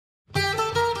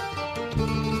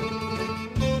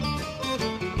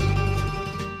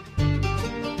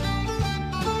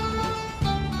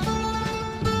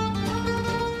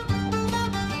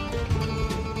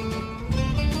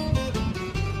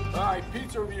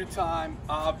review time.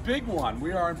 Big one.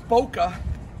 We are in Boca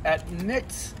at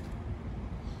Nick's.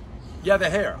 Yeah, the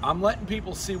hair. I'm letting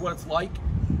people see what it's like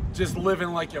just living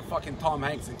like you're fucking Tom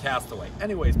Hanks in Castaway.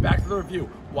 Anyways, back to the review.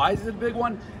 Why is it a big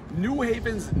one? New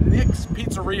Haven's Nick's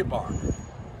Pizzeria Bar.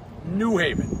 New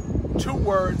Haven. 2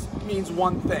 words means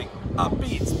one thing.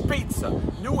 Beats, pizza.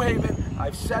 New Haven,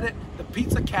 I've said it, the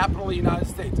pizza capital of the United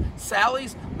States.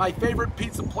 Sally's, my favorite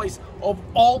pizza place of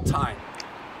all time.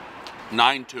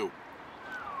 9-2.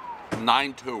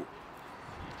 9-2.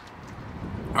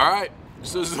 All right,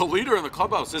 so this is the leader in the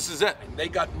clubhouse. This is it. They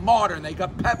got Modern, they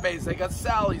got Pepe's, they got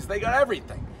Sally's, they got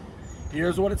everything.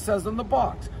 Here's what it says on the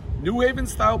box. New Haven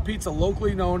style pizza,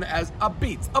 locally known as a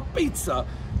Beats. A pizza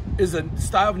is a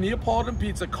style of Neapolitan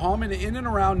pizza common in and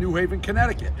around New Haven,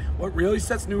 Connecticut. What really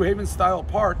sets New Haven style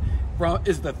apart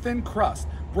is the thin crust.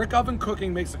 Brick oven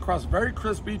cooking makes the crust very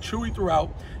crispy, chewy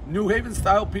throughout. New Haven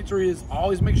style pizzerias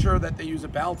always make sure that they use a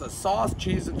balance of sauce,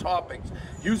 cheese, and toppings.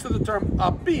 Use of the term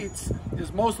Beats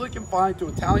is mostly confined to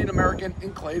Italian-American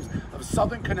enclaves of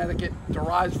southern Connecticut,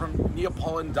 derives from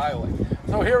Neapolitan dialect.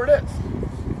 So here it is.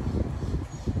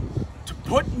 To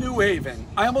put New Haven,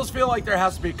 I almost feel like there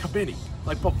has to be a committee.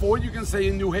 Like before you can say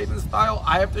in New Haven style,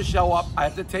 I have to show up, I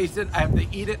have to taste it, I have to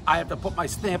eat it, I have to put my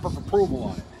stamp of approval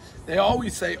on it. They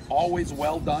always say, always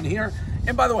well done here.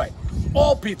 And by the way,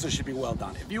 all pizza should be well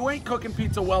done. If you ain't cooking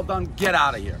pizza well done, get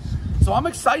out of here. So I'm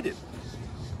excited.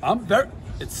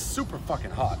 It's super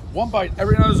fucking hot. One bite,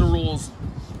 everyone knows the rules.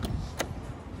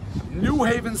 New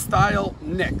Haven style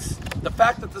Nick's. The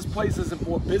fact that this place isn't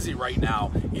more busy right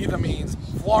now either means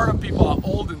Florida people are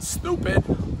old and stupid,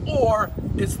 or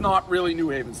it's not really New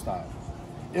Haven style.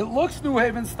 It looks New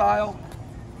Haven style.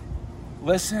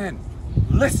 Listen.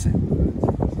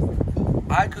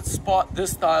 I could spot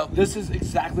this style. This is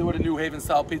exactly what a New Haven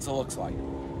style pizza looks like.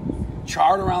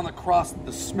 Charred around the crust.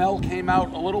 The smell came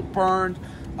out a little burned.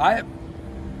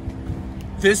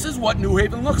 This is what New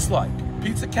Haven looks like.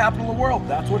 Pizza capital of the world.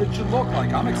 That's what it should look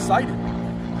like. I'm excited.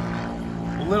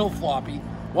 A little floppy.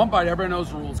 One bite, everyone knows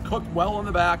the rules. Cooked well in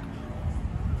the back.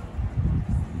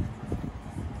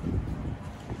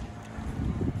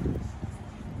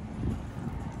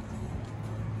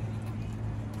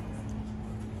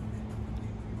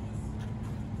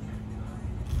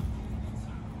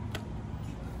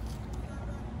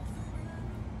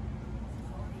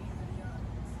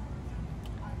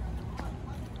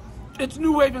 It's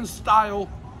New Haven style,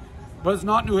 but it's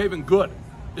not New Haven good.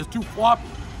 It's too floppy.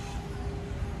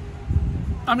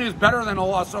 I mean, it's better than a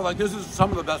lot of stuff. Like, this is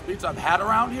some of the best pizza I've had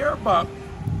around here, but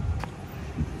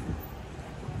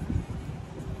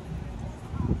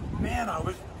man, I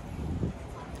was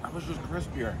just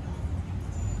crispier.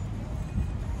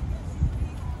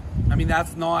 I mean,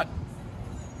 that's not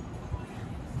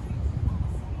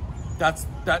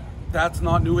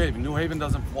New Haven. New Haven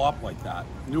doesn't flop like that.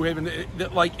 New Haven,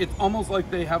 it's almost like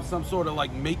they have some sort of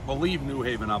like make-believe New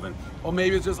Haven oven. Or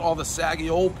maybe it's just all the saggy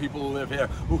old people who live here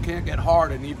who can't get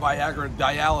hard and need Viagra,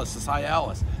 dialysis,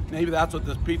 Cialis. Maybe that's what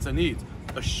this pizza needs.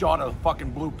 A shot of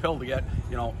fucking blue pill to get,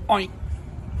 oink.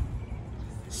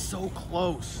 So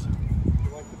close.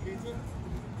 You like the pizza?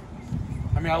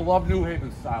 I mean, I love New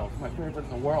Haven style. It's my favorite in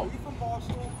the world. Are you from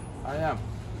Barstool? I am.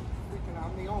 Freaking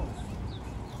out the owners.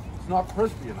 It's not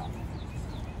crispy enough.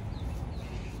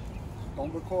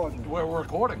 Don't record me. We're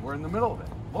recording. We're in the middle of it.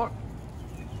 Look.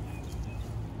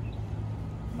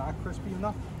 Not crispy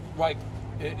enough? Like,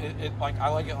 I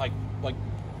like it like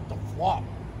the flop.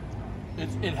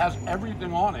 It has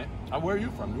everything on it. Where are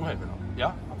you from? New Haven?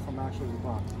 Yeah? I'm from actually the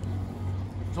Bronx.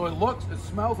 So it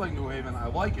smells like New Haven. I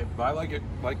like it, but I like it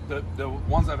like the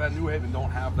ones I've had in New Haven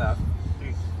don't have that.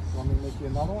 You want me to make you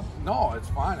another one? No, it's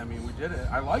fine. I mean, we did it.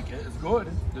 I like it. It's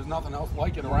good. There's nothing else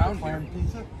like it around here. Clam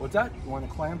pizza? What's that? You want a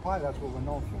clam pie? That's what we're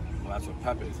known for. Well, that's what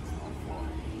Pepe's is known for.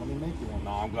 Let me make you one.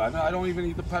 No, I'm good. I don't even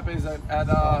eat the Pepe's I don't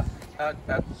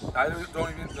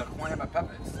even eat the clam at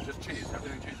Pepe's. It's just cheese.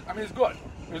 Everything cheese. I mean, it's good.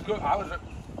 It's good.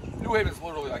 New Haven's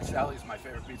literally like Sally's my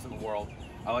favorite pizza in the world.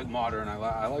 I like Modern.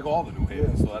 I like all the New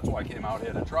Havens, so that's why I came out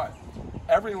here to try it.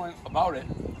 Everything about it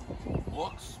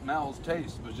looks, smells,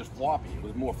 tastes. It was just floppy. It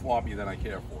was more floppy than I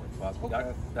care for. But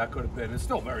okay. that could have been. It's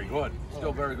still very good.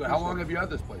 Still very good. How long have you had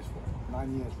this place for?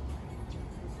 9 years.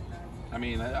 I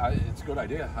mean, it's a good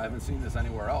idea. I haven't seen this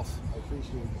anywhere else. I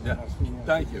appreciate it. Yeah.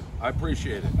 Thank you. I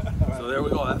appreciate it. So there we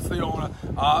go. That's the owner.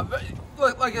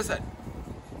 Like I said,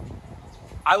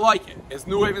 I like it. It's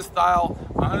New Haven style.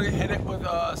 I'm going to hit it with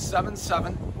a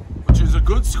 7-7, which is a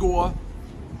good score.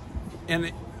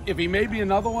 And if he made me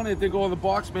another one, if they go in the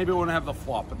box, maybe it wouldn't have the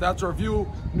flop. But that's a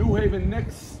review. New Haven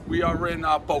Nick's. We are in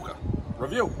Boca.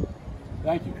 Review.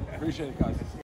 Thank you. Appreciate it, guys.